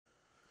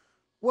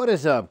What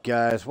is up,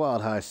 guys?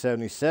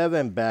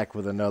 Wyldehigh77 back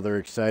with another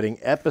exciting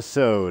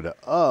episode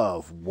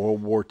of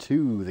World War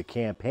II, the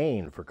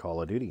campaign for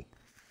Call of Duty.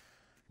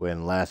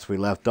 When last we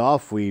left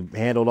off, we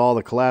handled all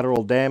the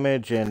collateral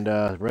damage and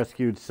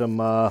rescued some,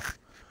 I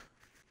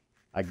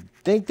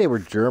think they were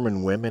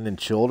German women and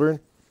children.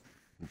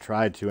 We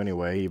tried to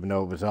anyway, even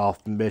though it was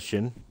off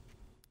mission.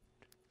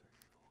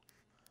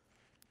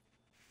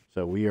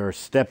 So we are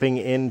stepping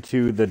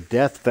into the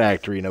Death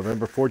Factory,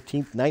 November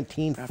 14th,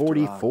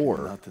 1944.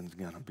 After nothing's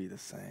gonna be the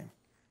same.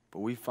 But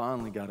we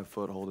finally got a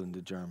foothold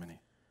into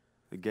Germany.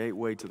 The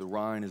gateway to the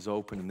Rhine is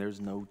open and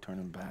there's no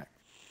turning back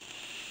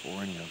for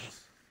any of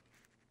us.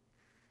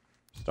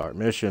 Start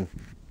mission.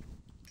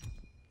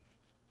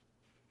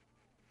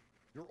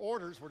 Your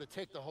orders were to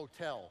take the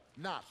hotel,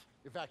 not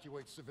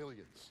evacuate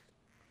civilians.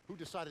 Who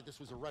decided this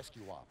was a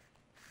rescue op?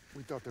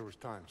 We thought there was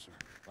time, sir.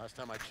 Last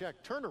time I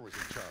checked, Turner was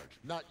in charge,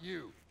 not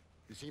you.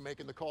 Is he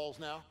making the calls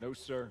now? No,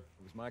 sir.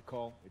 It was my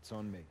call. It's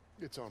on me.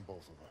 It's on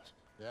both of us.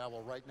 Yeah,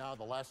 well, right now,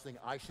 the last thing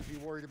I should be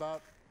worried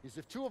about is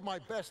if two of my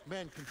best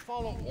men can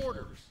follow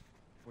orders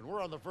when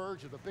we're on the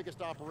verge of the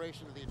biggest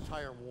operation of the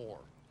entire war.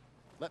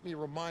 Let me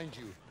remind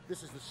you,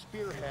 this is the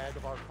spearhead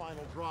of our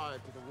final drive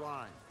to the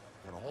Rhine.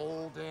 Got a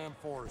whole damn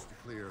forest to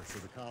clear so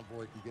the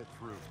convoy can get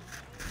through.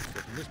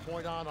 So from this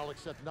point on, I'll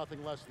accept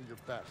nothing less than your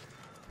best.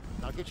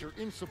 Now get your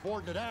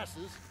insubordinate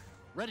asses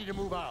ready to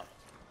move out.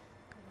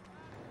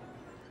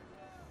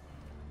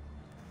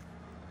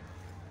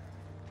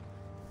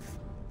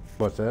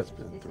 What's that? It's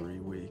been 3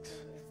 weeks.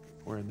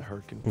 We're in the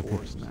Hurricane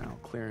Forest now,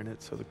 clearing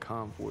it so the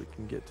convoy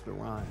can get to the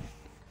Rhine.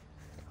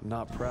 I'm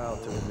not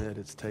proud to admit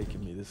it's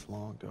taken me this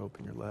long to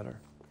open your letter.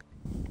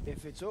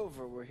 If it's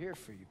over, we're here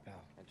for you,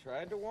 pal. I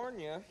tried to warn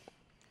you.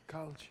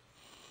 College.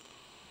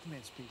 Come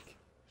in, speak.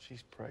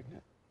 She's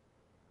pregnant.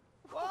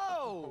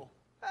 Whoa!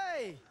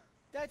 Hey,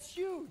 that's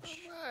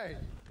huge. Right.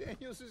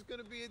 Daniels is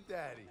gonna be a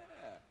daddy.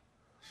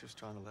 She was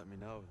trying to let me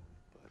know,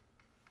 but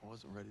I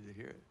wasn't ready to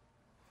hear it.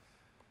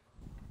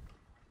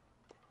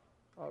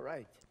 All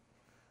right.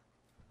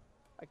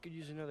 I could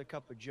use another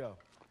cup of joe.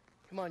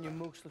 Come on, you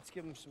mooks, let's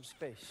give him some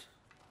space.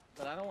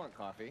 But I don't want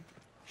coffee.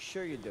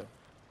 Sure you do.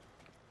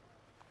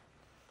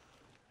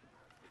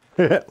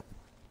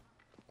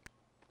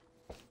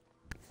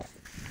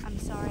 I'm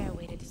sorry I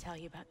waited to tell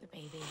you about the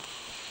baby.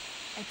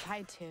 I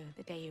tried to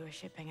the day you were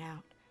shipping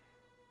out.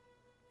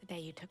 The day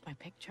you took my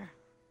picture.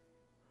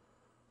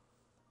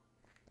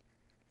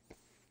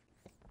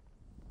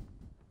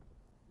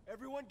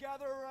 Everyone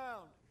gather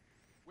around.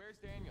 Where's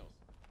Daniels?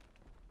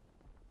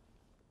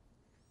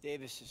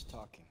 Davis is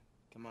talking.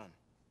 Come on.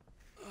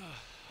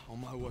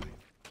 On my way.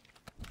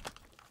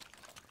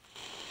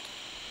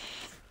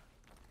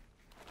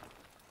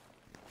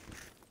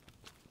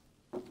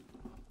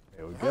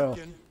 There we The go.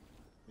 Hurricane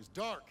is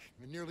dark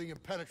and nearly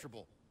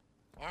impenetrable.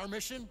 Our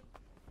mission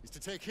is to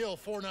take Hill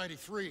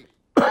 493.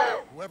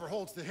 Whoever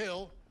holds the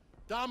hill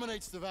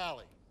dominates the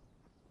valley.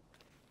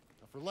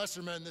 Now, for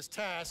lesser men, this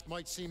task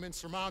might seem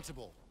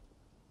insurmountable.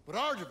 But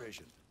our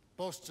division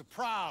boasts a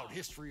proud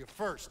history of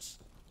firsts.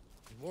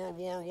 In World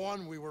War I,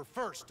 we were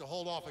first to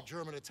hold off a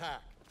German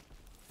attack.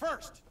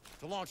 First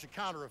to launch a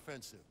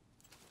counteroffensive.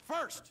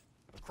 First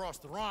across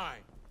the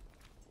Rhine.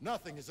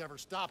 Nothing has ever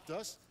stopped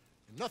us,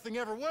 and nothing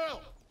ever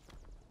will.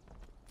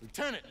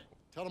 Lieutenant,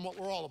 tell them what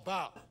we're all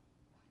about.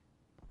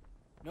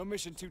 No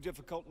mission too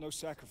difficult, no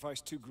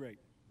sacrifice too great.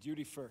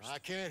 Duty first. I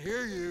can't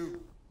hear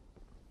you.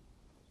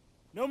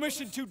 No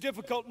mission too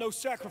difficult, no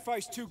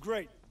sacrifice too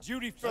great.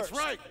 Duty first.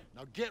 That's right.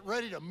 Now get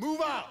ready to move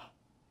out.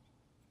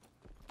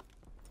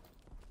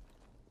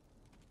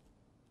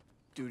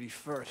 Duty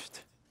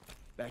first.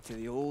 Back to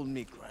the old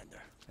meat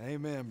grinder.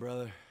 Amen,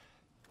 brother.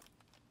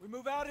 We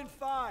move out in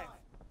 5.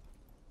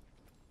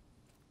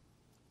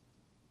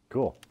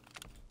 Cool.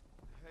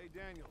 Hey,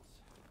 Daniels,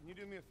 can you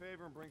do me a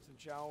favor and bring some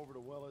chow over to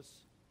Willis?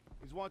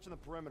 He's watching the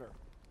perimeter.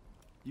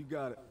 You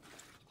got it.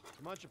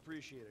 Much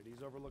appreciated.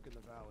 He's overlooking the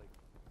valley.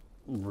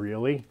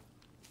 Really?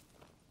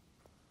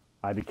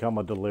 I become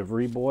a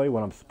delivery boy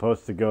when I'm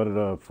supposed to go to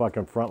the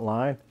fucking front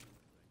line?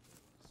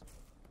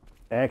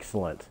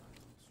 Excellent.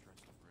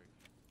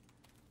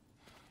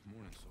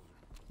 Morning,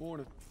 soldier.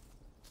 Morning.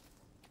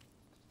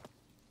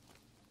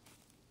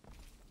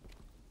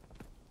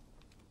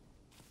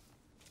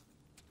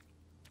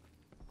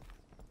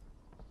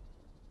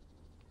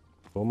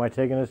 Who am I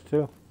taking this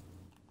to?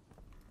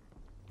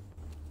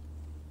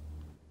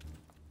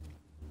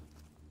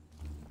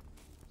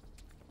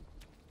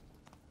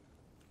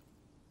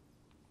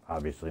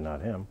 Obviously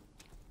not him.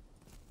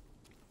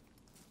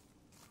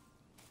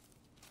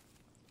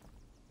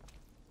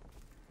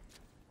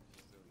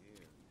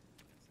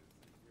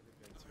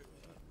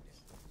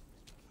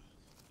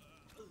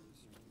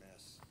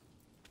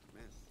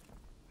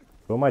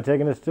 Who am I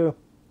taking this to?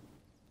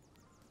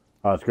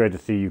 Oh, it's great to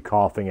see you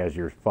coughing as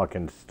you're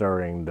fucking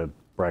stirring the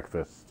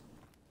breakfast.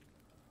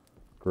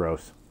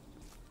 Gross.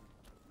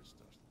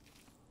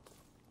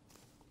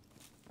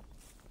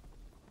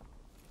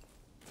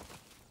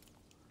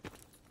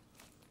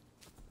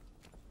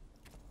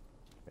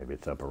 Maybe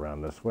it's up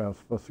around this way. I'm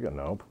supposed to go.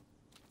 Nope.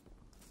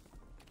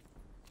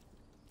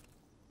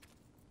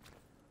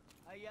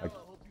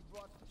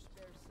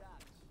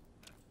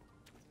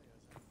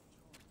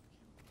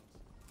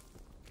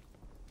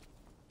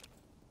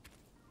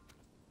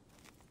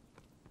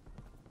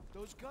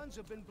 Those guns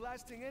have been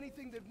blasting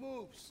anything that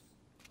moves.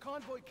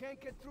 Convoy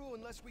can't get through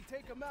unless we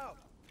take them out.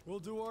 We'll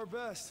do our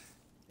best.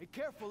 Be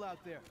careful out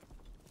there.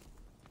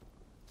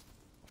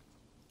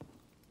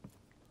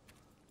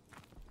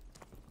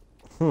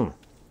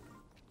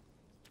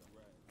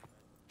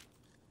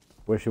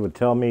 Wish it would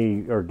tell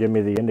me or give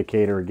me the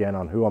indicator again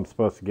on who I'm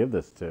supposed to give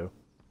this to.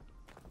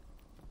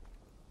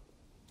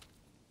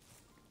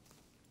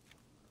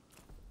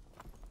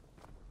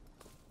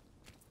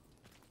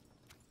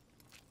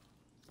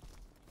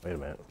 Wait a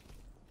minute.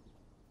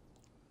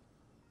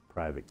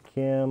 Private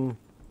Kim.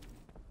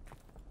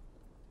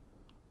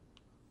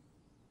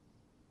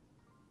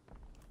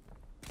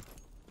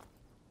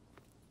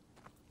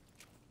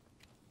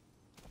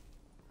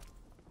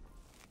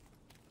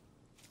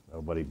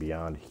 Nobody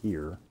beyond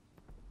here.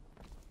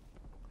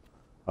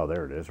 Oh,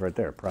 there it is, right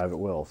there. Private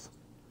Wills.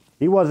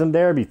 He wasn't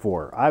there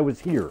before. I was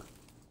here.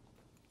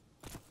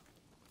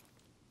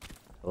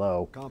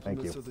 Hello.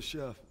 Compliments Thank you. of the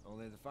chef.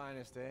 Only the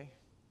finest, eh?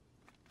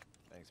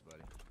 Thanks,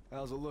 buddy.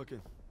 How's it looking?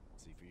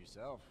 See for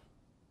yourself.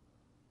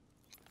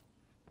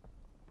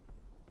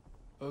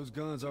 Those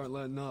guns aren't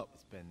letting up.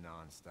 It's been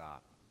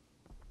non-stop.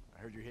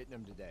 I heard you're hitting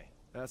them today.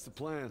 That's the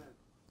plan.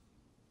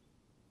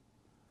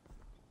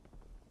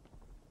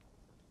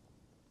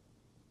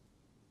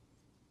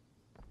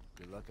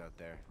 Good luck out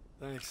there.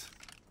 Thanks.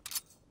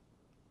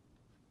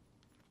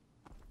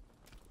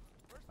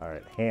 All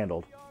right,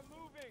 handled.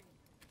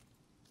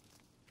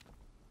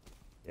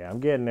 Yeah, I'm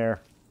getting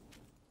there.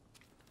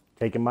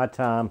 Taking my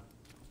time.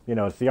 You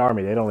know, it's the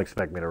Army. They don't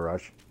expect me to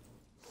rush.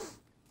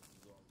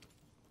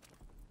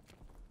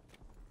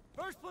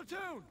 First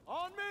platoon,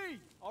 on me!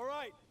 All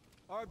right.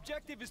 Our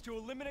objective is to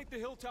eliminate the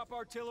hilltop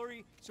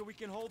artillery so we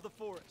can hold the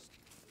forest.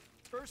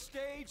 First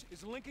stage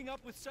is linking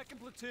up with second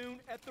platoon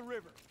at the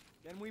river.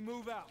 Then we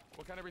move out.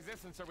 What kind of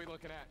resistance are we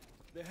looking at?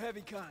 The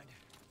heavy kind.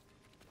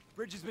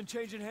 Bridge has been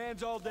changing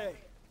hands all day.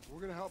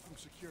 We're gonna help them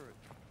secure it.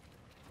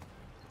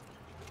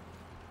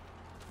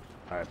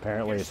 All right,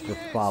 apparently it's just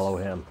follow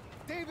him.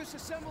 Davis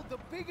assembled the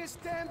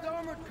biggest damned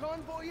armored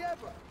convoy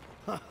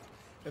ever.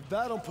 If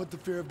that don't put the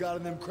fear of God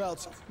in them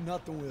Krauts,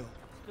 nothing will.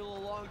 Still a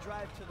long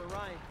drive to the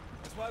Rhine.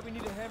 That's why we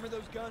need to hammer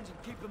those guns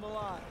and keep them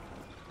alive.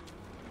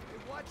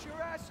 Hey, watch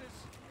your asses.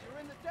 You're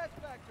in the death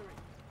factory.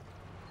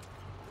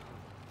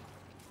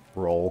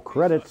 Roll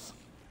credits.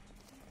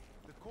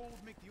 The cold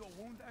make the old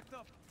wound act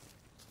up.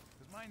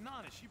 Cause my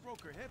Nana, she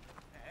broke her hip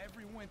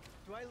every winter.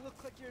 Do I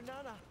look like your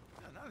Nana?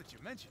 Now that you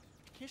mention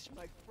Kiss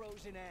my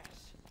frozen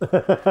ass. it,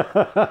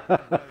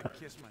 I'd rather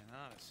kiss my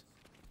Nanas.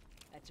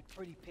 That's a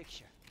pretty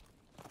picture.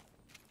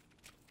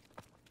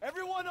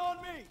 Everyone on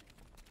me!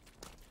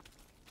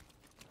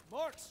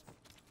 Marks,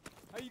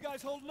 how you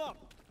guys holding up?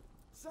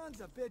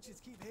 Sons of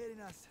bitches keep hitting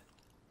us.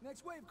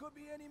 Next wave could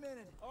be any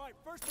minute. All right,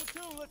 first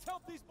platoon, let's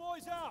help these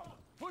boys out.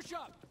 Push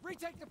up,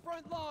 retake the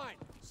front line.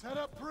 Set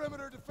up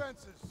perimeter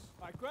defenses.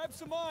 All right, grab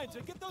some mines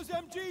and get those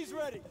MGs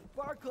ready.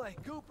 Barclay,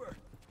 Cooper,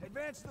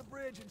 advance to the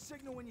bridge and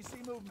signal when you see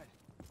movement.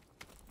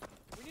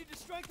 We need to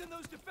strengthen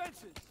those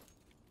defenses.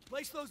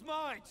 Place those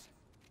mines.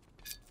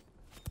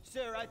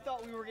 Sir, I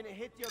thought we were gonna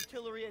hit the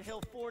artillery at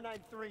Hill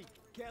 493.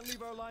 Can't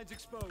leave our lines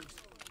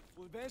exposed.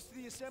 We'll advance to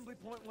the assembly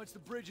point once the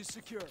bridge is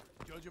secure.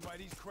 Judging by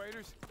these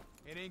craters,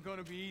 it ain't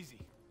gonna be easy.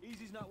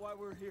 Easy's not why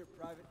we're here,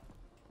 Private.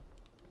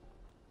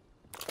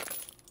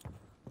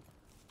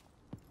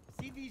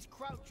 See these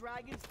Kraut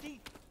dragons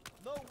deep?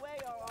 No way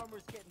our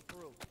armor's getting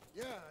through.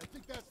 Yeah, I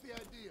think that's the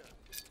idea.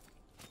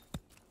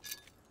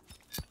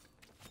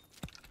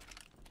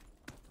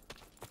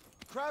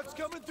 Kraut's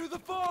coming through the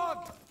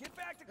fog! Get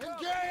back to cover!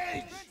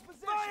 Engage!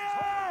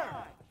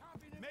 Fire!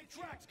 Make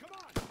tracks, come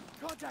on!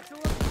 Contact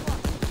around the clock!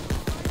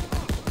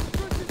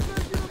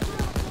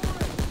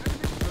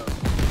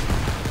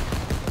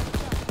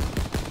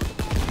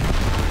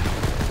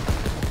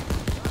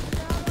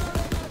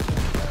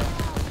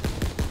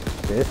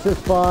 This is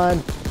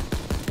fun.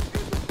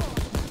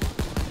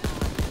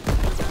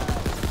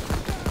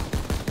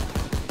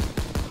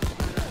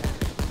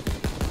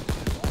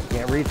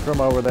 Can't reach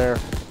from over there.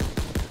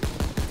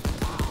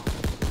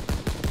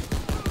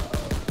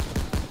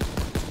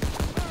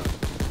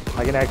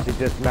 I can actually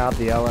dismount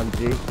the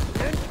LMG.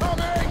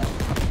 Incoming!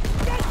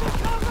 Get to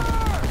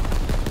cover!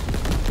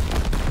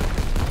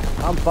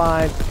 I'm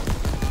fine.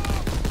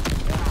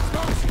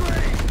 Smoke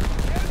screen!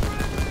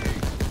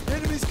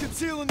 Enemies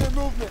concealing their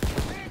movement.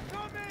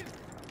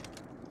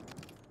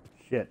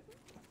 Shit.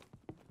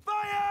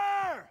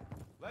 Fire!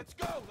 Let's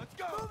go, let's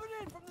go! Moving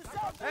in from the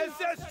south!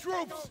 SS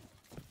troops!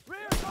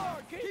 Rear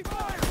guard! Keep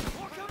fire!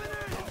 More coming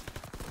in!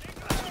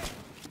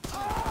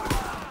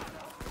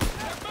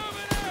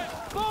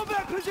 Fall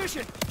back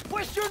position!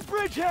 Western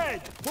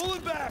bridgehead! Pulling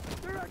back!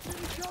 Direction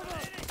each other!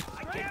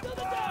 I can't pull it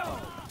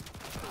down!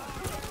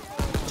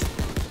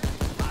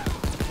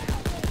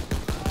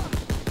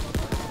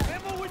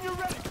 Ammo when you're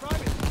ready,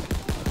 Private!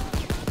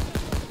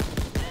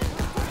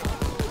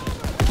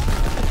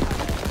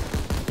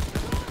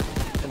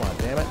 Come on,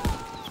 damn it.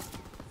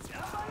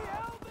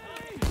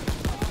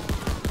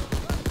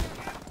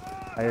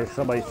 I hear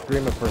somebody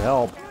screaming for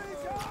help.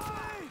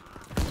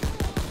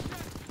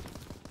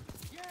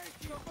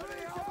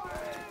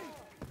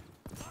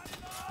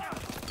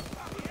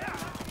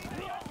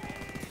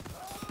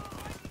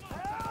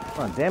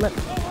 Come on, damn it.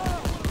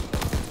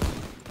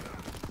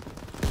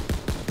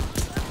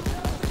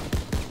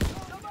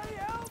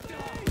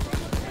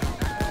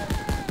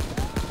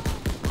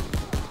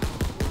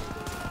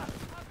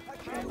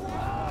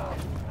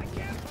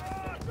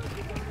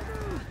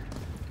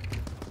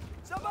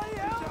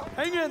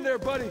 Hang in there,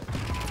 buddy.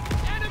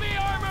 Enemy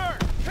armor!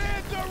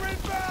 Panzer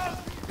inbound!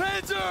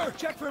 Panzer!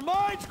 Check for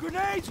mines,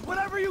 grenades,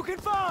 whatever you can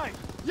find.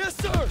 Yes,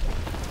 sir. To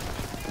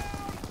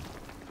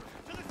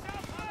the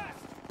southwest!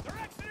 They're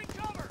exiting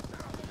cover!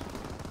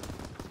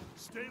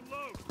 Stay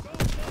low. Go,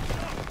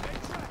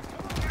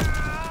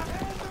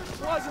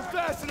 Wasn't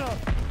fast enough.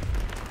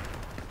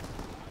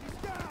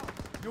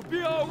 You'll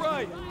be all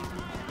right.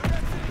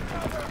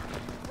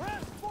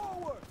 Press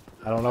forward.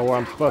 I don't know where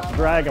I'm supposed to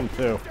drag him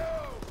to.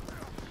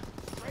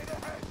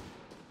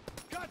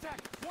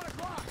 Contact. 1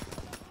 o'clock.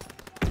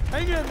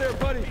 Hang in there,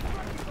 buddy.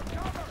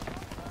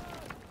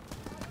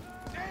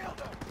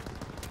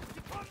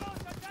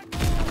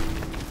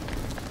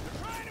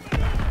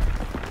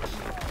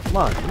 Come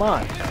on, come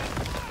on.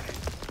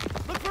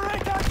 Look for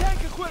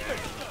anti-tank equipment.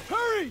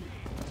 Hurry!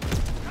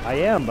 I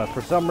am, but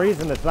for some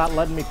reason it's not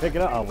letting me pick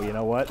it up. Oh, well, you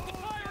know what?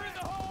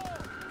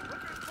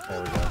 There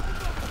we go.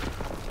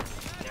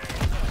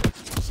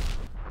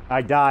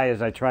 I die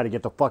as I try to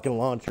get the fucking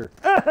launcher.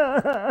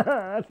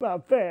 That's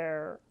not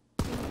fair.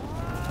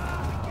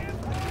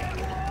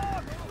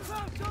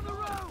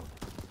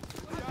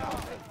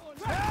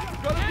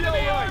 Gonna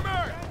be all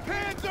right.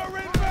 Panzer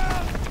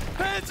inbound!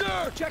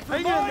 Panzer! Check for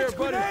mines,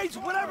 grenades,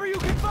 whatever you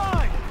can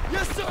find!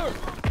 Yes, sir!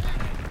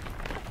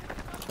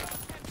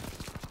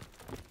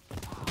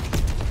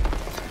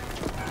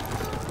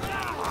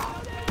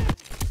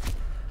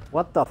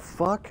 What the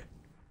fuck?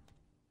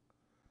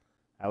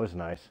 That was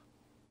nice.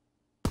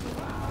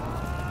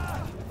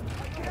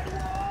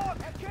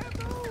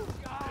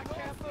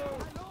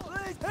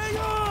 Hang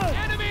on!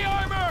 Enemy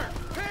armor!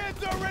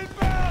 Panzer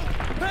inbound!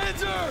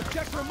 Panzer!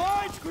 Check for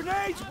mines,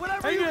 grenades,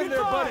 whatever you can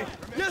find!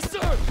 Buddy. Yes,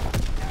 sir!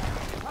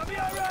 I'll be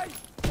all right!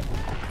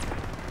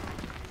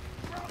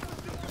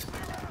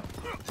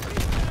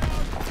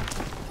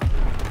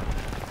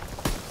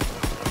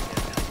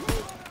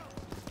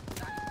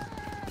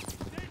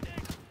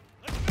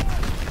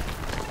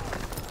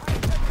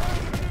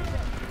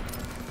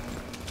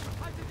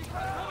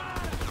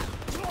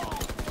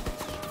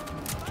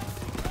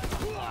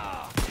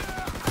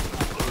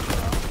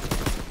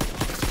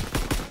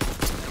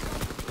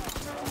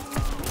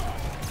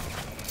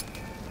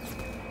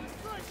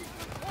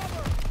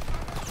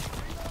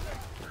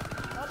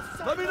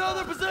 Let me know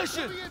their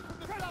position!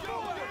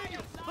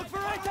 Look for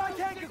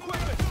anti-tank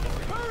equipment!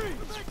 Hurry!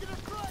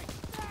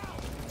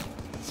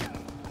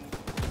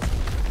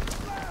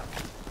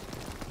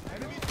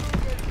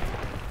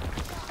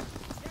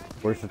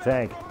 Where's the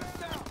tank?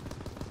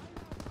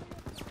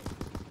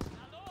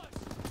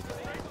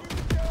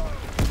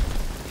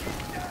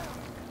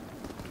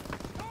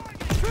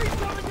 Trees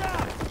coming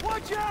down!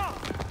 Watch out!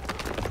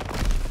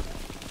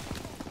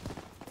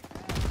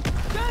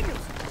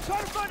 Daniels! Try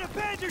to find a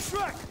Panzer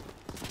Shrek!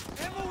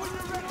 Ammo when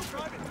you're ready,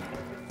 Private!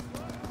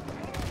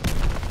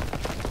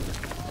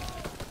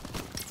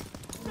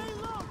 Stay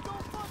low!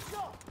 Don't fuck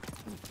up!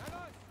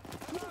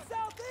 To the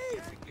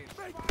southeast!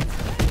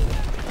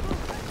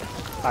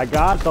 I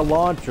got the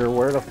launcher.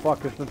 Where the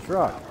fuck is the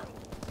truck?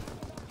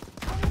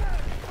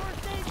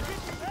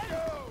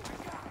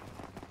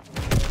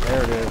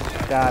 There it is.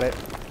 Got it.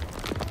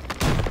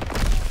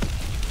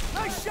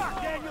 Nice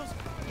shot, Daniels!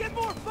 Get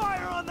more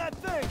fire on that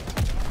thing!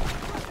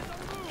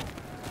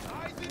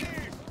 Eyes and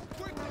ears.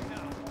 Quickly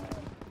now.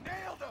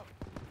 Nailed him.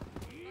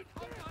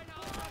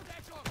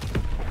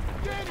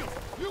 Daniels,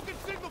 you can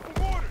signal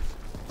for orders.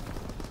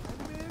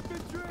 Enemy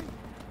infantry!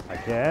 I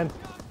can.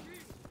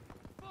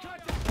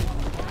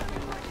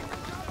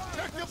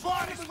 Check your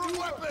bodies for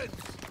weapons.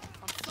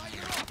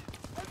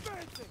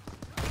 Advancing!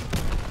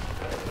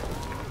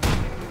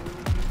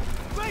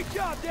 Great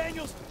job,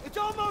 Daniels! It's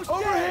almost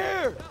over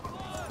here!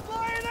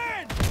 Flying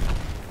in!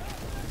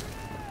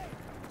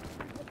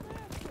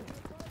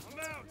 I'm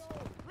out.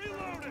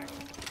 Reloading.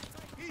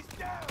 He's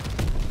down.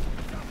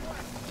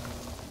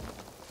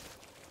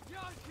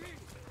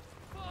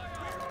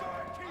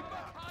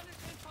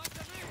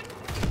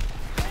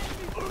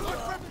 Look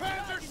for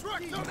Panzer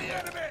Shreks on the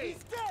enemy.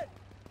 He's dead!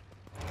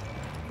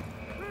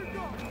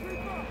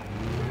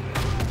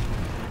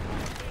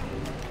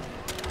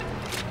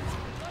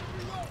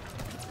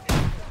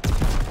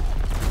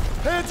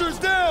 Panzer's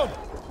down!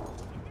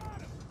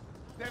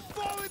 They're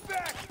falling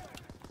back.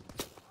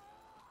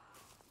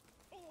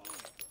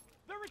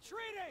 They're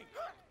retreating!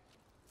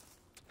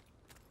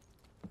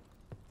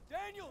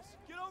 Daniels,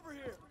 get over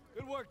here!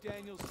 Good work,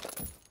 Daniels.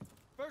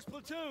 First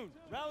platoon,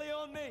 rally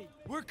on me.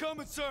 We're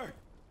coming, sir.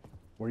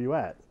 Where you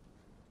at?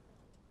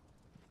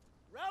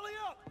 Rally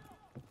up!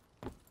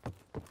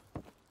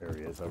 There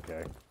he is.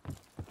 Okay.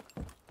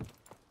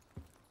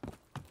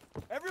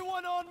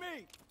 Everyone on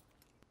me!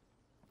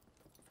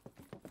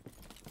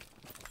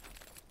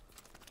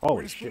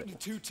 Holy We're split shit. into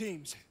 2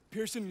 teams.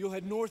 Pearson, you'll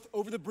head north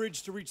over the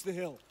bridge to reach the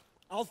hill.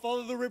 I'll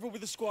follow the river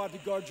with a squad to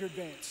guard your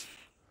advance.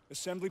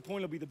 Assembly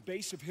point will be the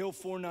base of Hill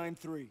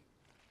 493.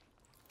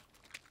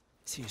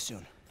 See you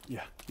soon.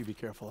 Yeah, you be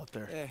careful out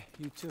there. Hey,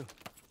 you too.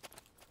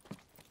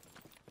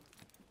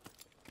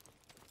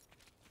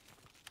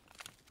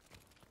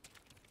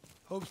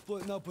 Hope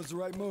splitting up was the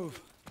right move.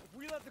 If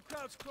we let the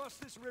Krauts cross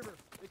this river,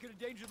 they could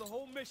endanger the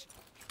whole mission.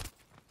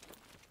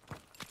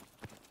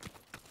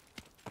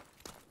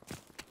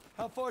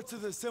 How far to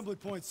the assembly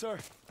point, sir?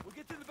 We'll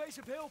get to the base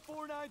of Hill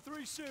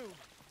 493 soon.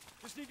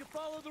 Just need to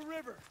follow the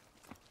river.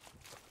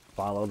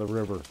 Follow the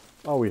river.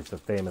 Always the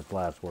famous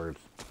last words.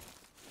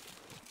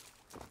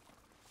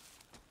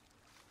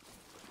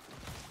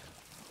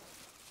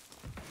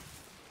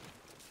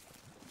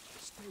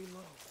 Stay low.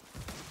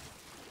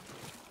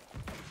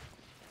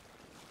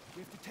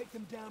 We have to take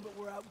them down, but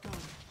we're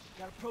outgunned.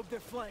 Gotta probe their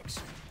flanks.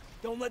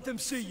 Don't let them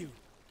see you.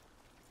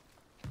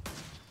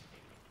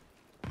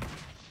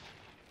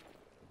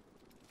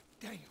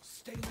 Daniel,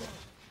 stay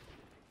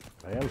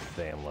low. I am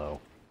staying low.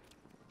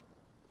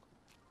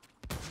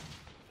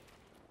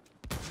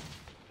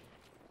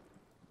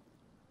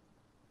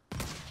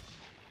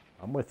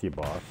 I'm with you,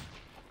 boss.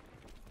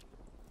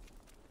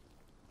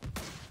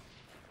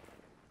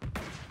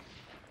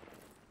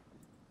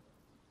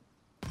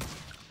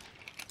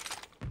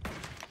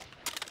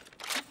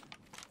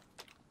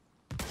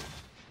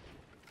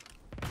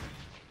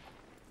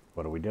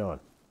 What are we doing?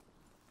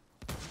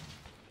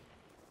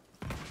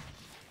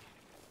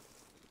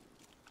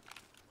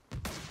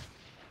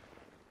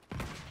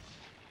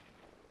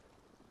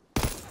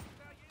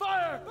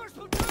 Fire! First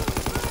platoon is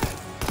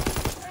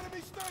red!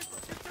 Enemy sniper!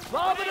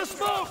 Lob in the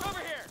smoke! Over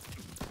here!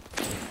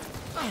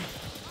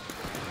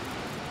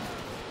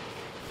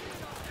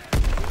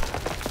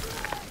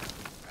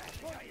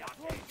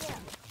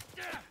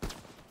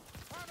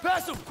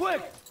 Pass him,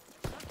 quick!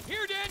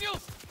 Here,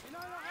 Daniels!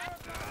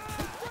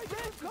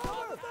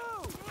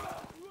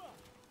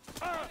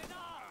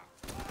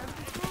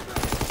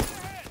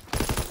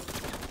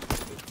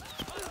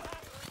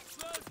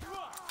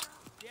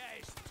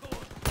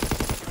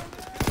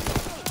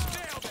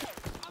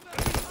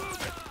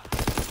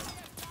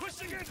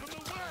 Pushing in from the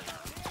west!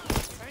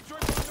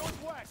 Entering from the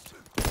northwest!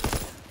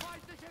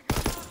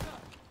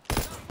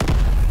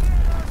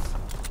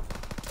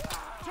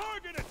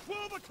 Target at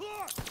 12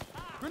 o'clock!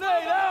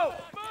 Grenade out!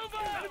 Move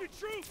up! Enemy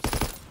troops!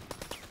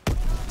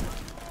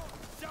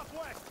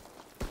 Southwest!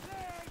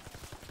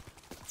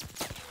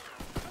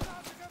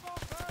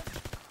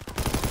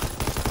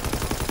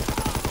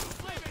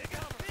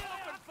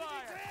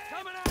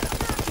 Coming at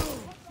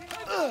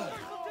us!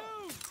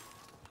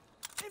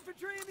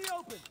 Infantry in the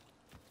open!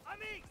 I'm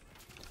east!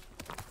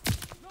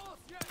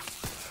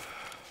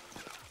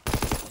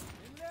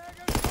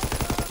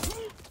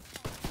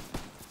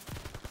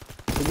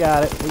 We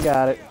got it. We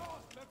got it.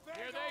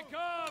 Here they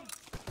come!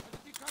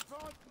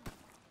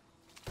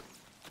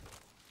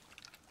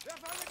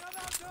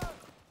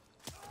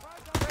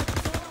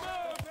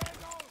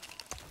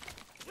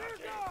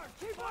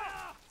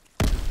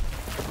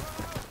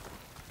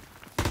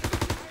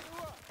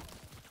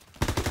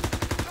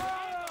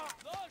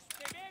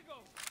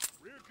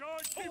 Rear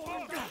guard, keep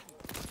up!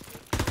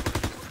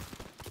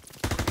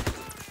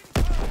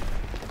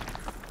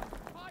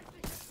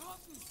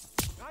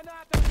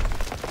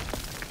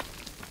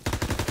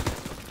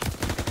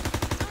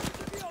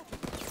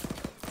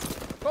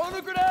 Throwing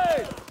a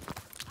grenade!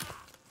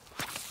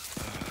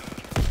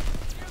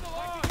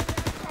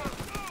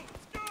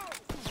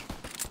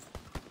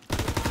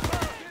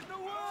 Getting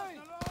away!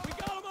 We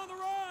got them on the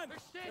run!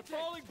 They're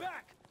falling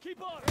back!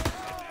 Keep on!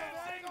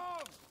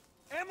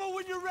 Ammo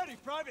when you're ready,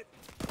 Private!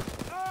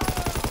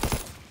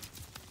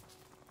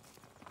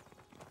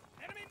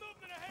 Enemy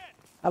movement ahead!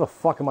 How the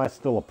fuck am I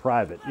still a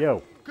private?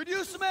 Yo. Could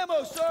use some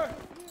ammo, sir!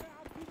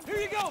 Here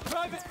you go,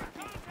 Private!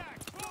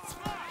 Contact! Full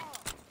fire!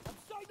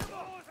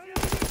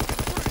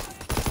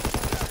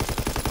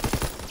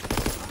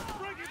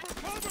 Breaking for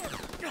cover!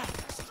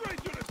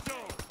 Straight to the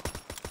zone!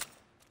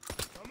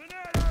 Coming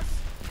at us!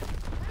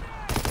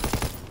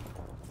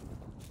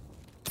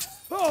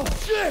 Oh,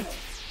 shit!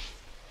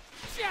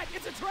 Shit!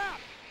 It's a trap!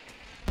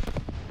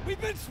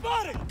 We've been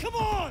spotted! Come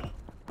on!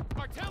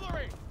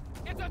 Artillery!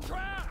 It's a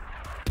trap!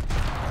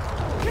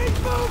 Keep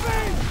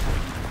moving!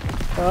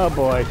 Oh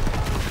boy.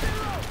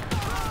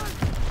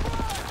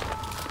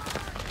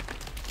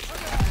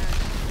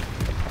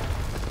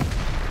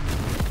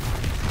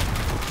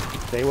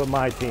 Stay with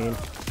my team.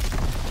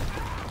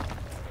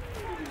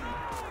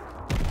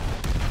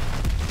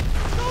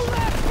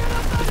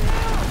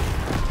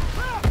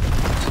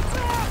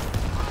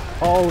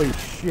 Holy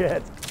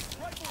shit.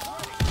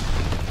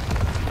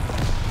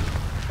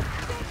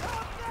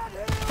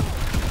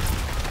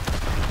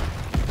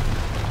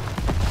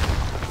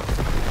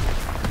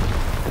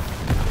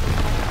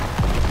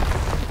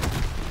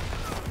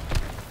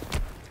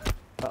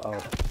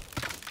 Uh-oh.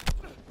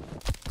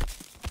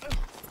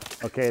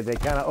 Okay, they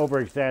kind of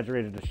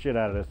over-exaggerated the shit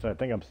out of this, so I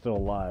think I'm still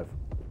alive.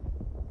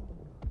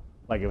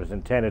 Like it was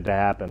intended to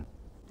happen.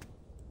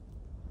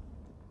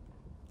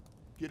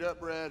 Get up,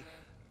 Brad.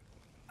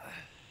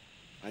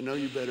 I know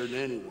you better than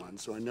anyone,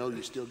 so I know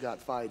you still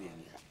got fight in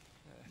you.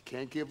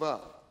 can't give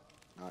up.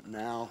 Not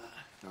now,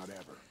 not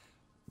ever.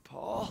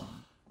 Paul?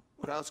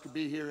 Krauts could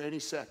be here any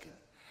second.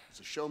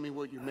 So show me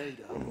what you're made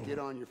of and get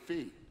on your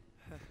feet.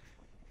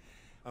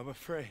 I'm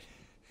afraid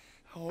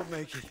I won't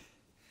make it.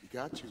 You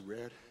got to,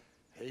 Red.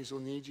 Hazel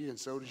needs you, and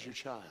so does your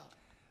child.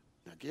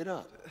 Now get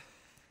up.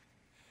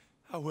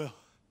 I will.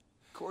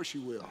 Of course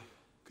you will,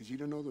 because you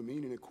don't know the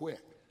meaning of quit.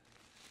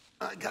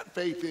 I got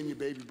faith in you,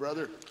 baby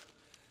brother.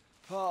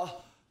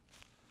 Paul.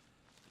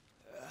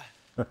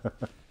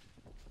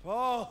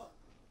 Paul!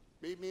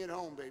 Meet me at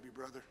home, baby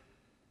brother.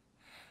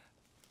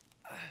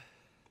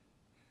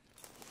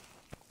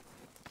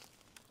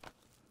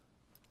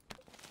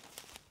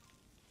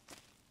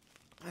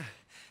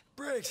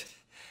 Briggs!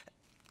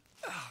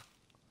 Oh,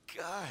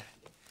 God.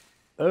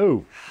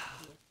 Oh.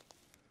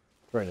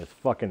 Right in his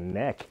fucking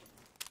neck.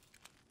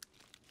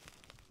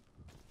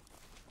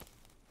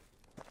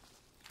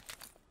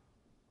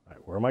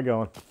 Alright, where am I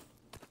going?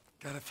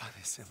 Gotta find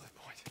the assembly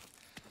point.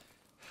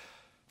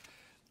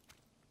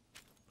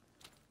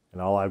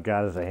 And all I've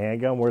got is a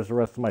handgun. Where's the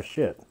rest of my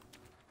shit?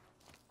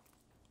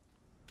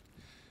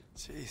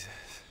 Jesus.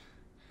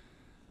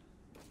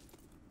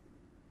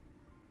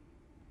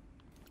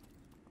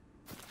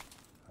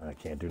 I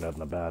can't do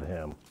nothing about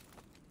him.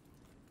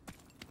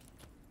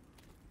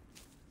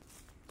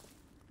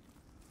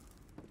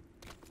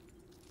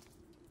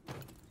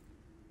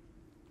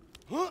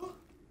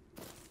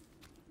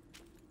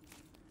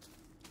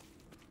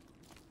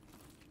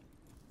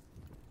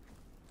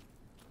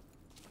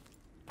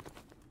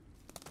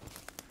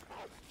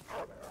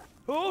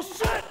 Oh,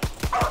 shit!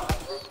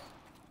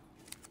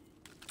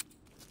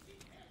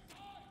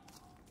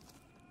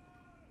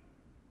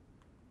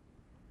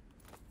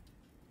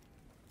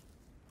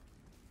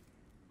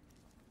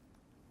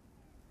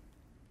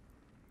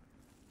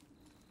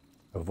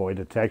 Avoid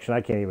detection.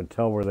 I can't even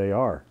tell where they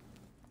are.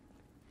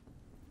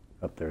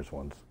 Up there's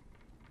ones.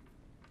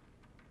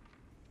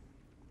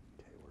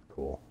 Okay, we're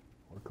cool.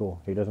 We're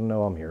cool. He doesn't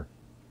know I'm here.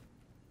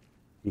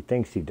 He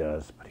thinks he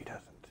does, but he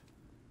doesn't.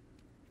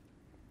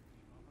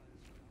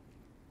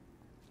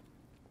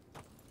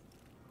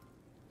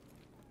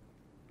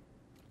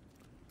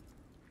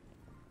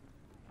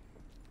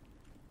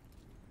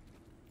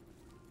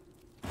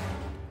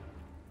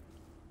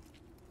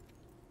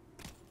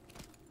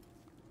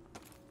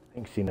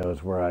 Thinks he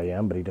knows where I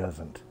am, but he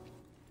doesn't.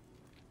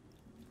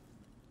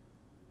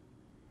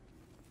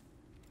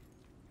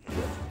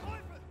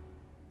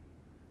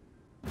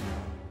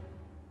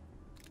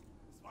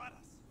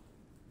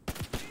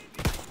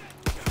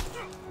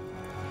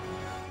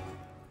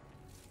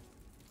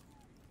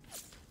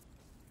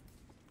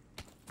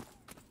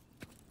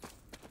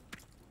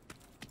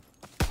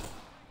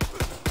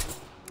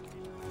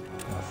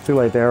 It's too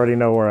late, they already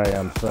know where I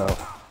am, so.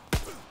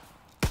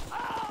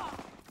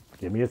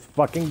 Give me his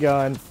fucking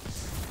gun.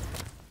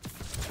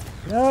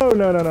 No,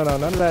 no, no, no, no,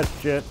 none of that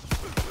shit.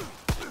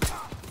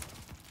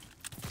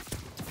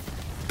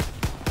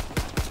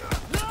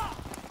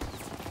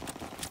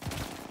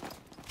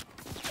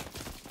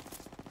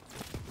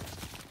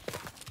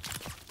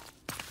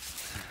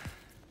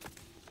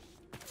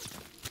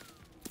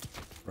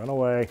 Run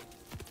away.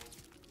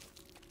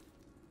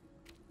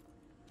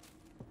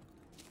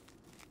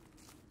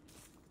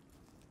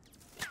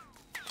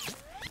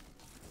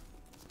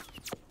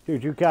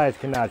 Dude, you guys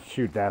cannot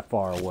shoot that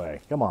far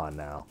away. Come on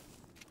now.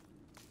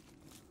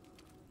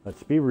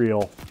 Let's be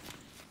real.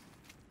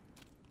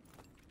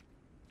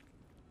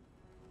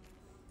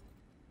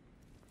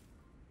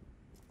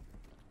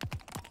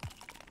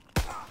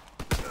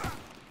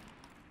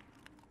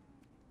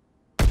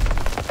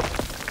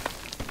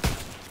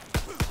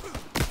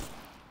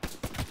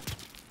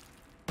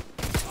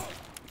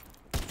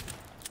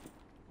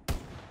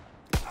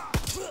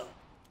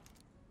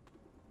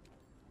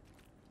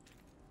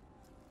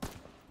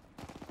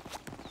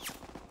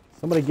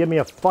 Somebody give me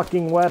a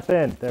fucking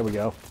weapon. There we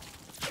go.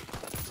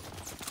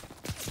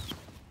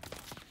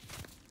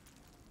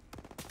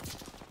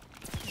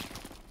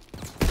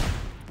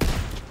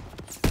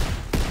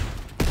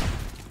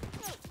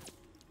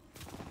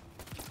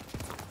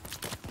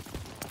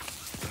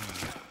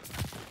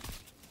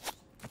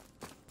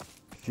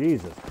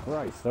 Jesus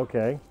Christ,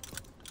 okay.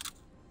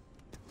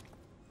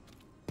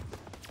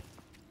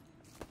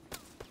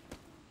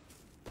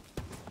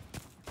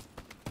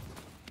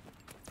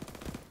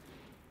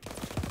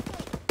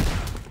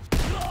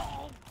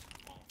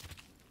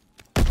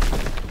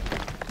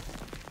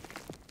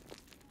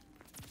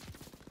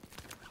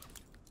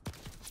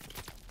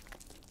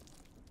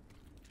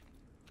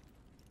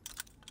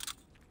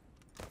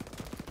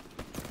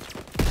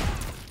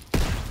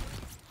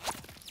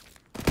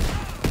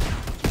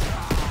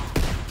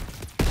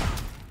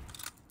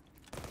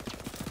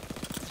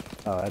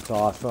 Oh, that's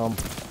awesome.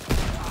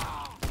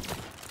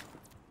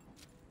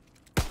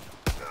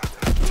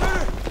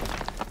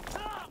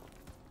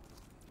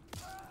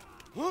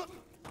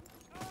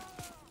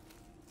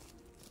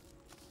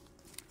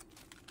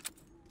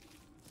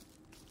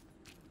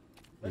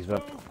 He's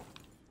up.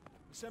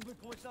 Assembly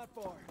point's not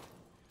far.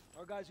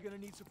 Our guys are gonna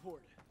need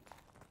support.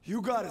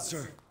 You got it,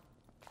 sir.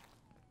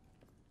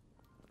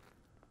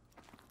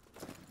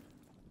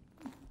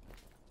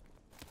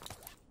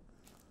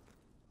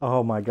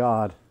 Oh my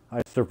god.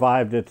 I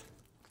survived it.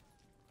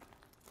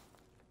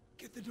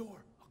 Get the door.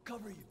 I'll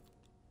cover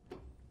you.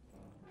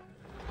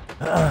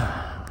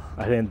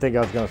 I didn't think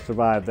I was going to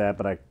survive that,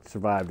 but I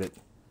survived it.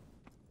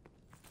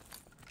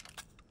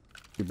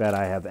 You bet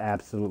I have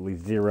absolutely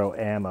zero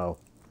ammo.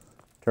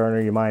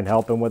 Turner, you mind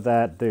helping with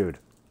that? Dude.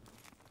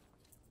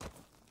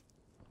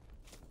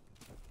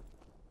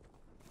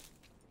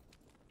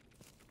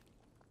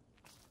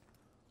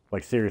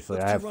 Like, seriously,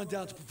 I have... run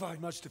down to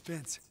provide much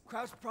defense.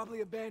 Kraut's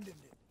probably abandoned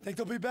it. Think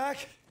they'll be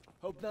back?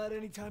 Hope not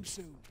anytime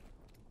soon.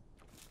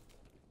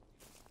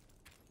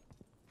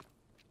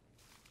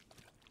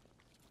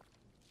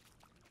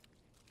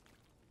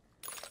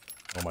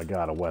 Oh my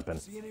god, a weapon.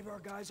 See any of our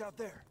guys out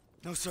there?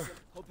 No, sir.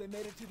 Hope they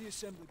made it to the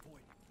assembly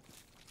point.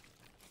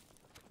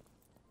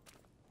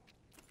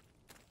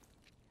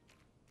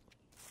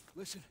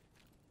 Listen.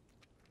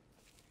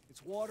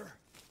 It's water.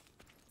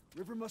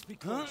 River must be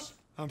close.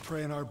 I'm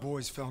praying our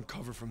boys found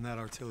cover from that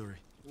artillery.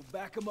 We'll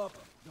back them up.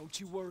 Don't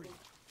you worry.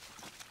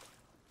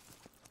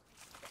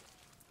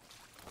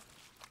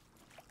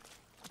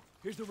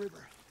 Here's the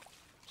river.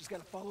 Just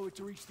gotta follow it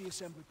to reach the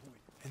assembly point.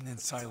 And then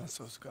silence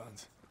those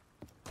guns.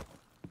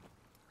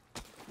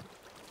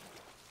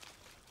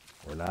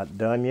 We're not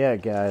done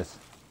yet, guys.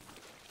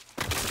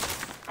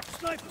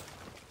 Sniper!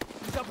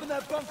 He's up in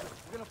that bunker.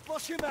 We're gonna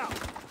flush him out.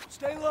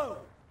 Stay low.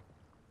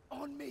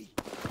 On me.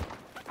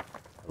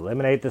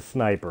 Eliminate the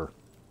sniper.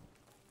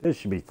 This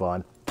should be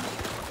fun.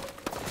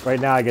 Right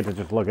now I get to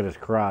just look at his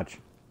crotch.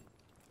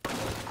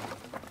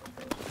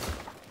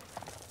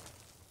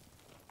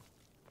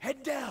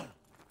 Head down.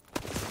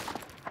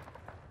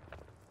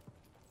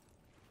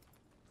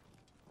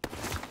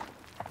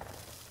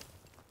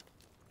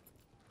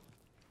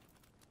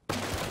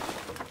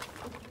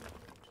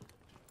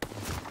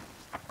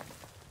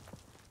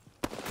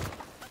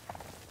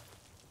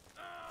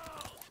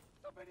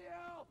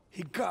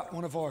 He got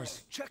one of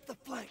ours. Check the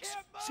flanks.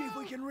 See if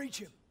we can reach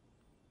him.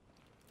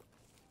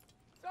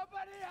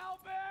 Somebody help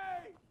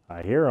me!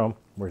 I hear him.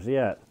 Where's he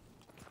at?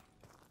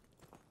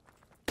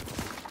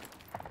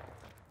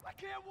 I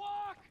can't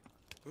walk!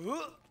 Please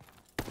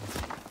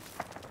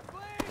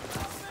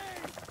help me!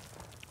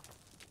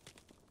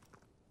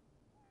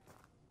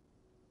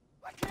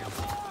 I can't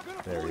walk! We're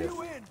gonna There pull he is.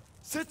 you in.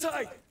 Sit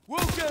tight.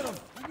 We'll get him.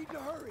 We need to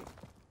hurry.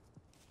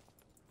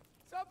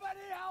 Somebody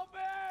help me!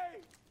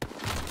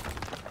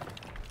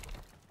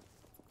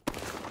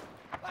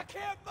 I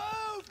can't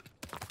move!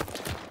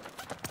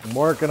 I'm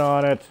working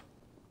on it.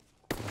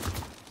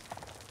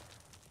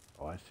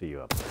 Oh, I see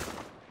you up there.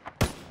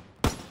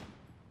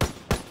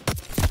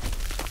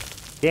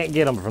 Can't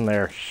get him from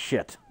there.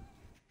 Shit.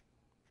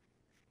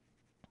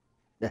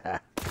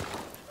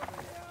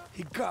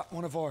 He got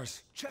one of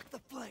ours. Check the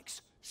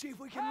flanks. See if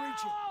we can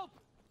reach him. Help!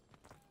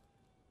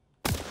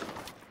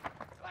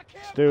 I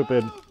can't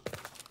Stupid. move!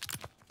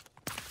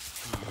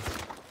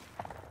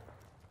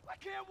 I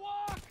can't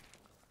walk!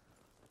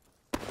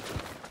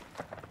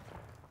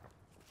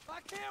 I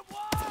can't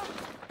walk!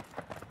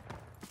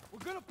 We're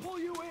gonna pull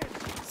you in.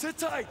 Sit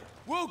tight.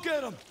 We'll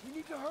get him. We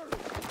need to hurry.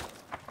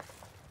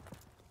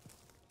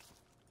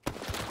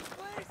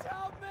 Please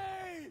help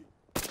me!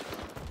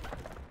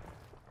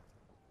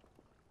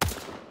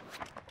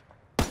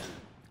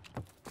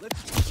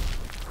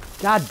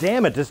 God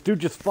damn it, this dude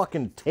just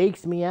fucking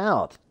takes me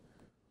out.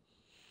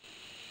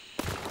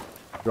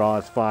 Draw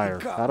his fire.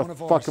 got How the one of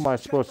fuck ours. am I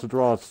supposed to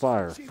draw his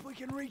fire? See if we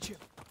can reach him.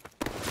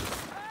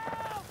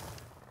 Help!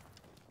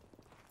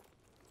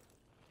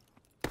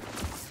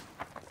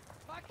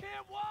 I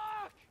can't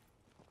walk!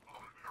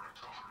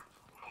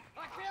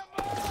 I can't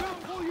We're move! gonna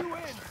pull you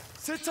in.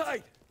 Sit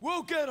tight.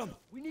 We'll get him.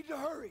 We need to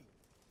hurry.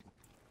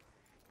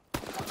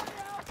 Somebody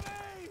help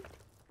me!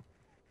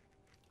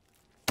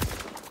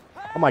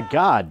 Oh my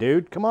god,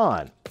 dude, come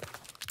on.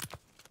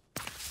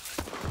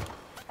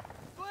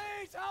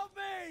 Please help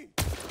me!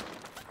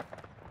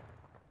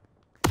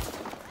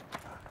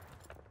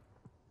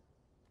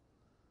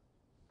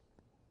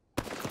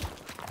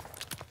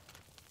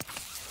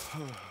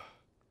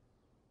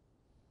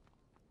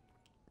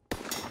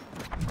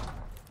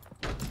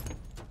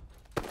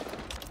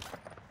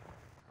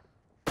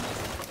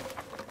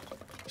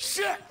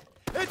 Shit!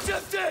 It's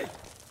empty!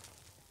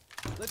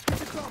 Let's get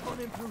the drop on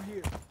him through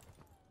here.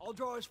 I'll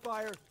draw his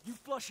fire. You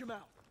flush him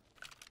out.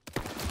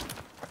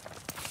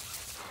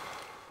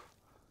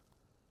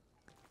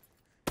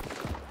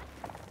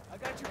 I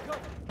got you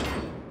covered.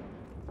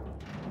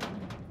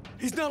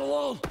 He's not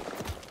alone. Of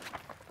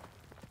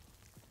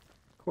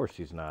course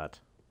he's not.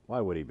 Why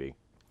would he be?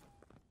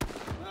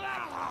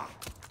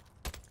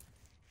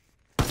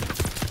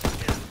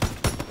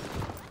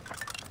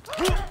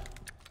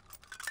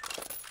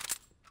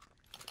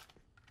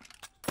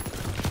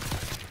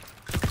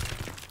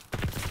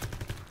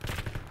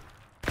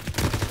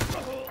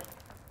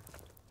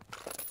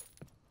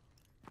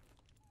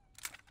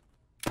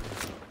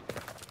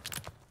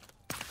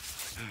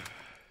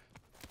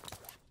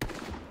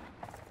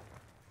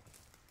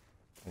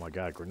 Oh my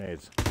god,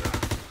 grenades.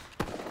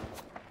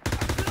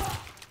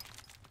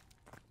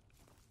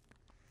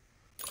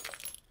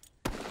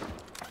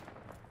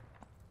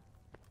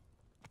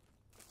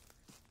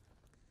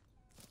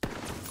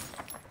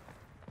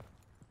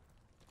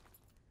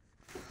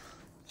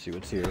 See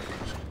what's here.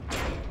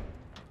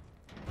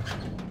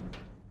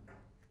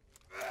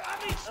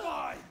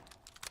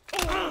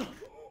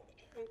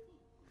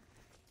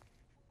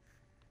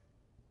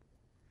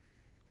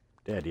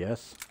 Dead,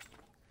 yes.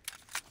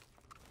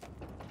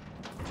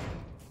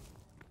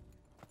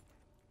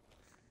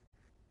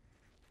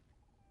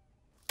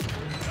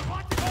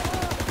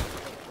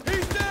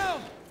 He's down!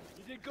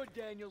 You did good,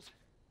 Daniels.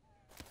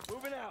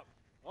 Moving out.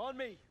 On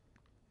me.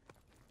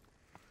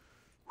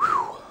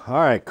 All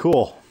right,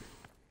 cool.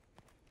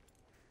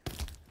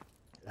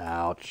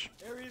 Ouch.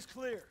 Area's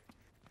clear.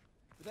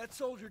 But that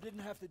soldier didn't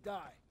have to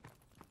die.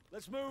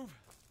 Let's move.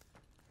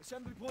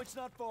 Assembly point's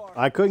not far.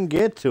 I couldn't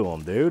get to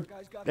him, dude.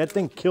 That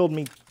thing killed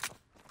me.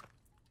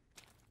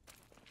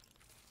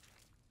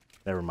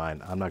 Never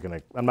mind. I'm not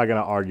gonna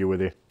argue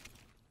with you.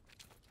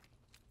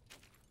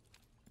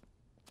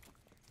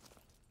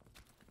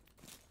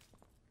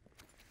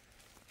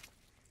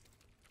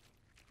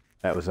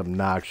 That was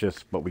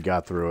obnoxious, but we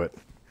got through it.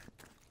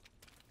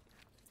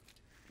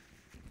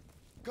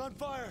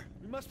 Gunfire!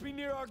 We must be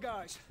near our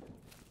guys.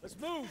 Let's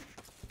move!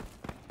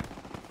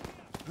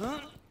 Huh?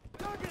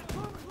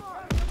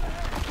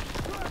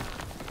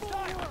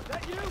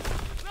 That you?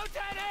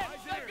 Lieutenant!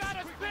 They've got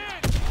us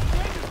pinned!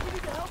 Daniels, we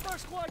need to help our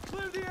squad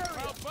clear the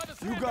area!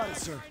 You got it,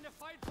 sir.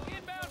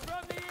 Inbound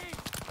from the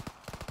east!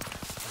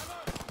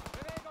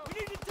 We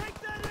need to take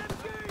that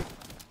MG!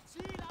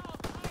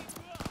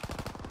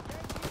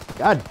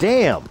 God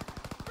damn!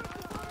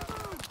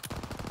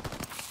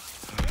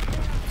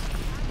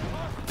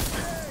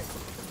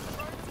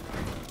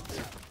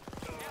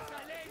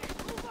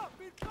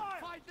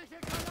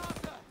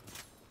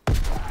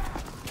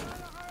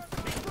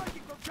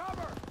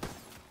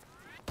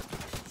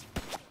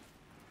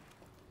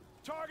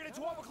 Target at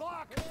 12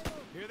 o'clock!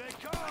 Here they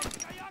come!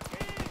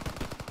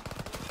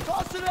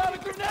 Tossing out a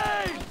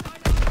grenade!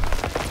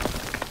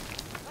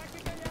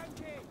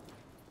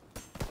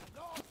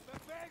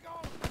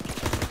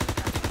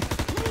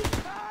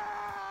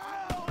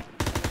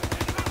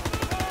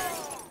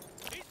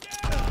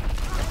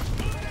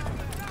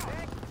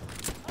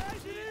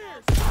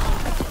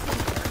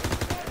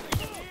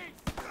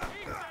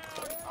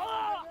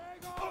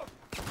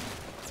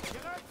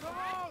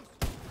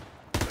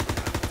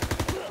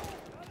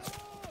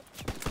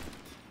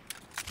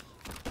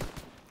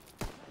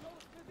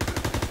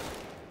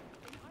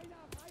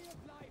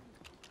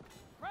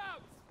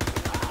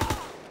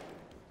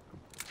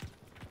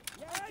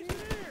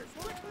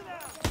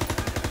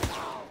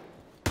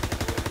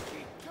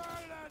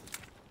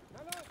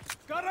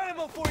 Got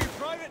ammo for you,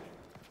 Private!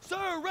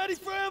 Sir, ready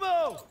for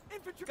ammo!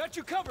 Infantry! Got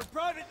you covered,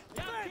 Private!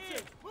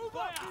 Yankee! Move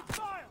up!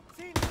 Fire!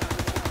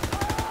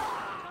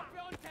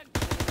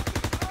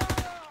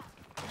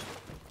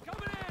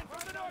 Coming in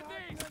from the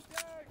northeast!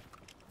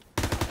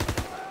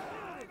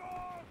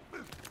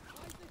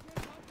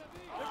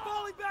 They're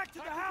falling back to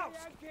the house!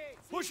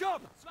 Push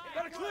up!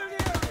 Gotta clear the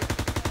area!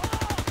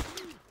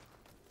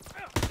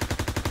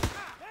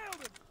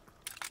 Nailed him!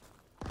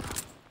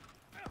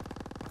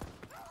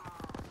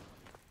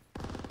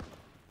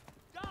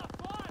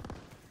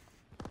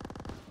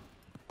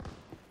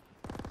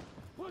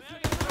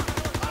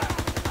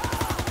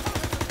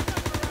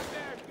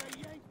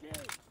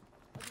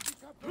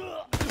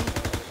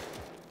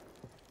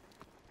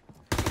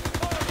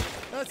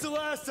 That's the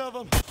last of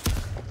them.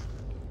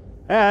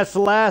 That's the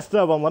last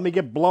of them. Let me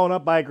get blown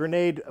up by a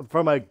grenade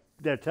from a...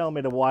 They're telling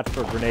me to watch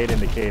for a grenade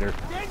indicator.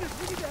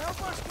 Daniels, we need to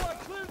help our squad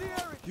clear the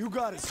area. You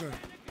got it, sir.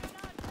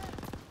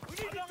 We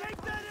need to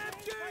take that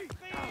MG.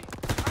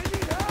 I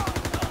need help.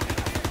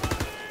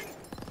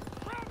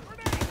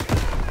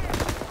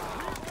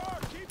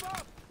 Keep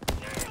up!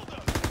 Nailed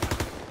him!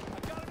 I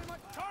got him in my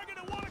target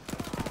at 1 o'clock!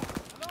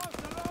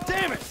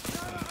 Damn it!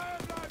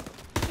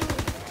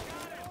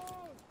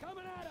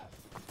 Coming at us!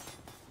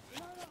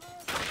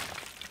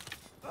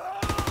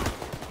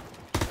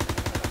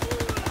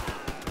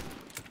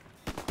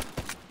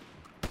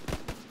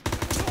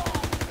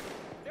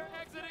 They're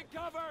exiting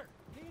cover!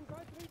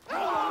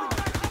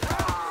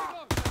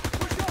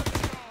 Push up!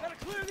 Gotta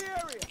clear the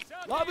area!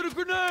 Lobbing a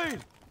grenade!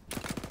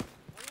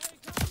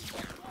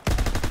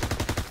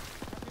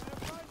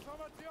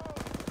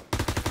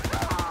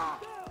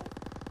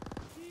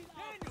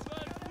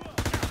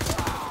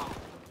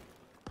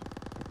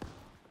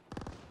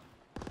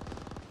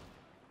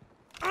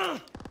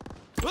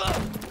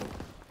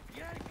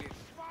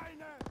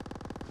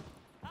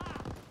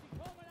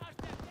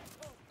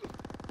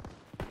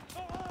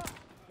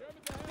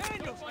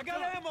 Daniels, I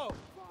got ammo!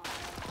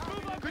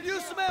 Could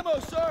use some ammo,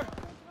 sir!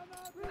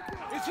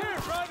 It's here,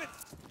 Private!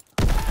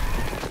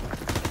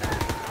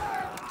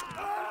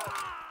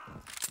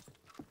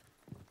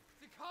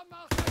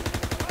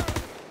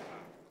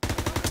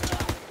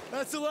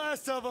 That's the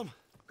last of them.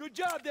 Good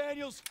job,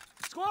 Daniels.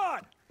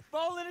 Squad,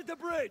 fall in at the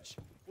bridge.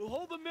 We'll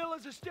hold the mill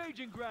as a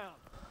staging ground.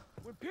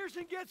 When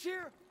Pearson gets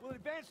here, we'll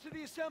advance to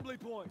the assembly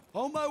point.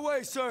 On my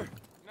way, sir.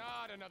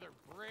 Not another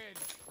bridge.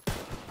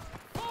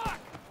 Fuck!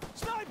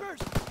 Snipers!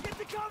 Get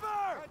to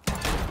cover!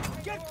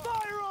 Get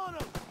fire on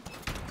them!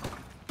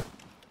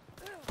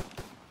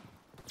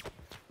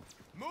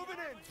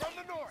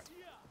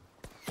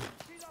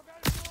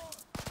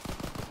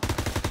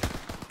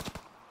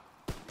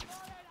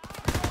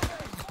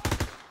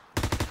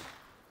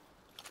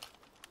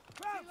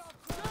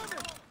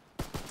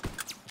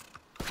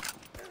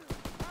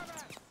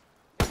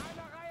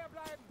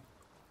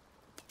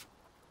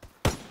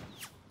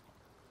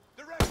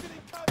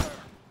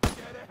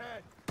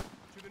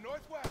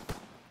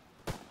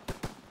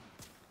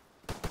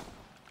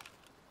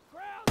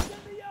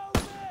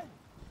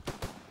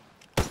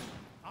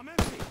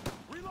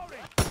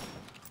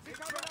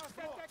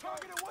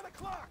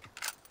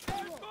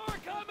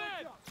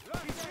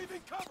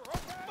 Taking cover!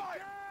 Open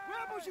fire!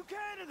 Grab what you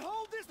can and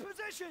hold this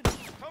position!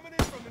 Coming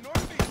in from the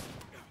northeast!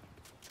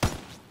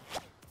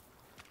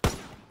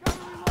 Gotta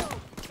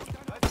reload!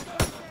 Let's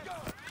go!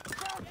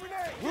 Frag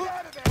grenade! Get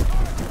out of there!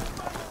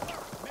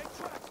 Make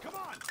tracks, come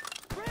on!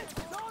 Prince,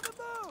 it's on the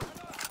move!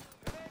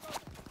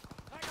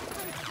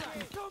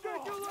 Don't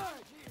get too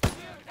loud!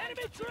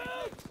 Enemy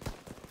troops!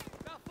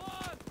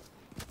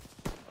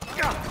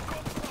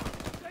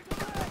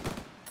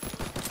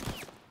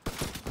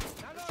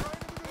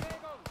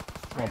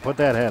 Come on, put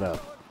that head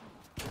up.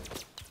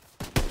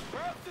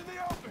 Routes in the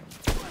open!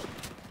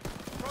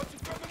 Approaching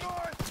from the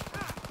north!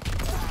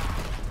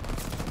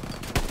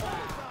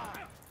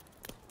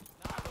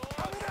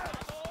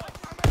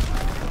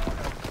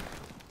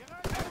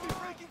 Enemy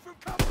breaking from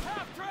cover!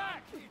 Half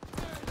track!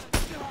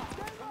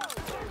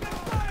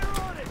 Fire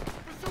on it!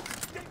 Bazooka,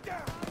 get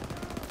down!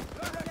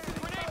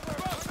 Grenade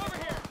throw, over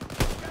here!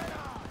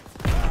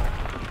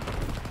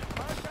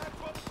 Contact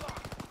 12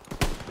 o'clock!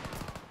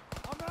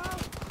 I'm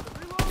out!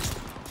 Reload!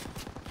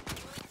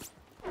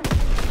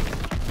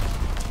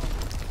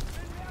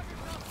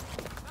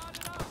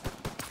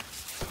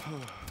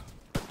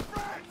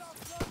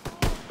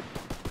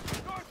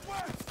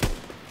 Northwest!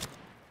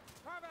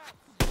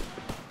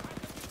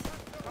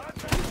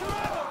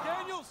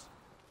 Daniels!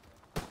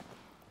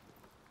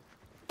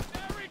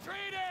 They're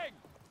retreating!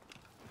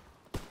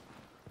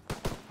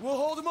 We'll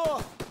hold them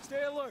off.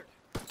 Stay alert.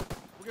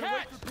 We're gonna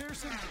wait for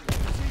Pearson and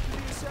proceed to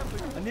the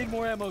assembly. I need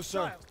more ammo,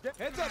 sir.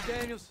 Heads up,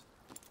 Daniels.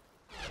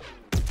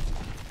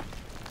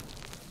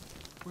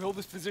 We hold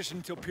this position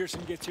until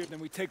Pearson gets here, then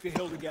we take the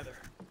hill together.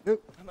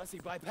 Unless he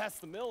bypassed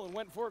the mill and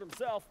went for it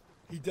himself.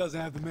 He doesn't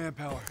have the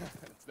manpower.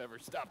 It's never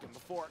stopped him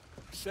before.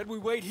 Said we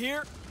wait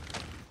here,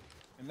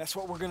 and that's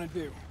what we're gonna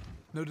do.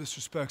 No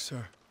disrespect,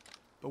 sir.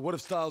 But what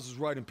if Styles was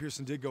right and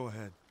Pearson did go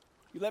ahead?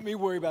 You let me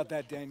worry about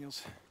that,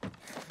 Daniels.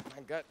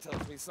 My gut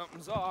tells me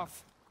something's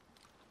off.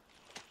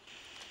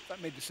 If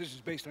I made decisions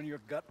based on your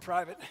gut,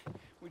 Private,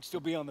 we'd still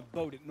be on the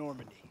boat at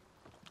Normandy.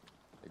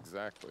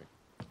 Exactly.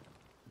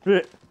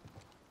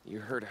 You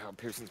heard how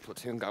Pearson's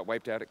platoon got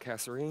wiped out at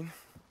Kasserine?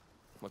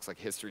 Looks like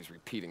history's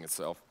repeating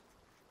itself.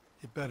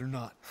 It better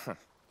not.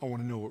 I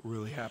want to know what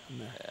really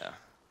happened there. Yeah.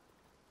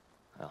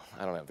 Well,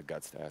 I don't have the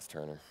guts to ask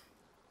Turner.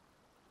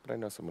 But I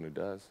know someone who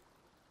does.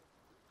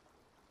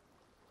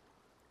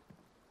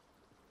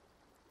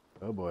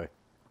 Oh boy.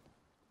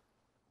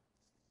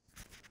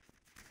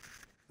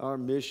 Our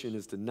mission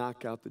is to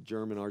knock out the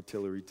German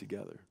artillery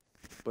together.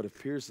 But if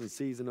Pearson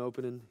sees an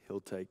opening, he'll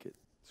take it.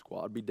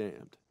 Squad be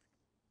damned.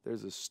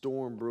 There's a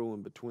storm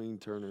brewing between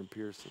Turner and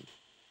Pearson,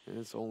 and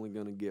it's only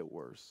gonna get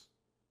worse.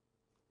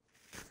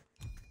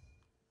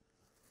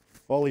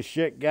 Holy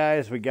shit,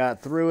 guys, we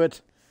got through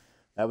it.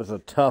 That was a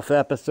tough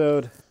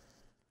episode.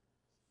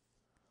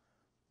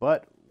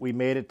 But we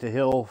made it to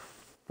Hill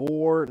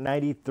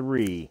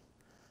 493.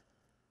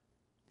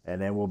 And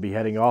then we'll be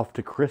heading off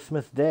to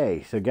Christmas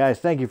Day. So, guys,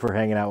 thank you for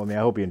hanging out with me. I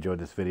hope you enjoyed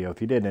this video.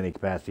 If you did in any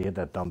capacity, hit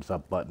that thumbs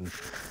up button.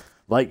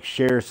 Like,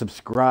 share,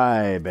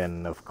 subscribe,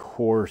 and, of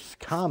course,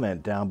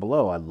 comment down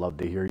below. I'd love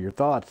to hear your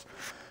thoughts.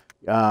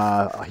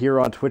 Here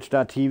on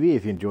Twitch.tv,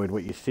 if you enjoyed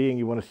what you see and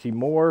you want to see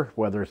more,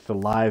 whether it's the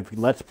live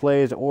Let's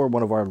Plays or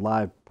one of our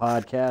live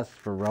podcasts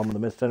for Realm of the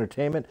Mist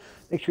Entertainment,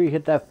 make sure you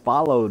hit that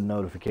follow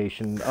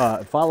notification,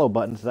 follow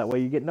button, so that way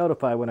you get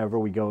notified whenever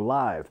we go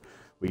live.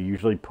 We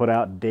usually put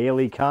out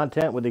daily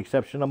content with the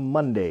exception of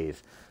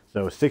Mondays.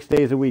 So 6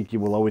 days a week, you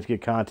will always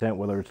get content,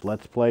 whether it's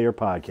Let's Play or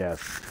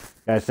podcast.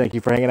 Guys, thank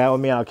you for hanging out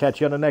with me. I'll catch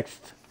you on the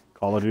next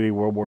Call of Duty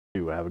World War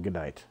II. Have a good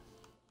night.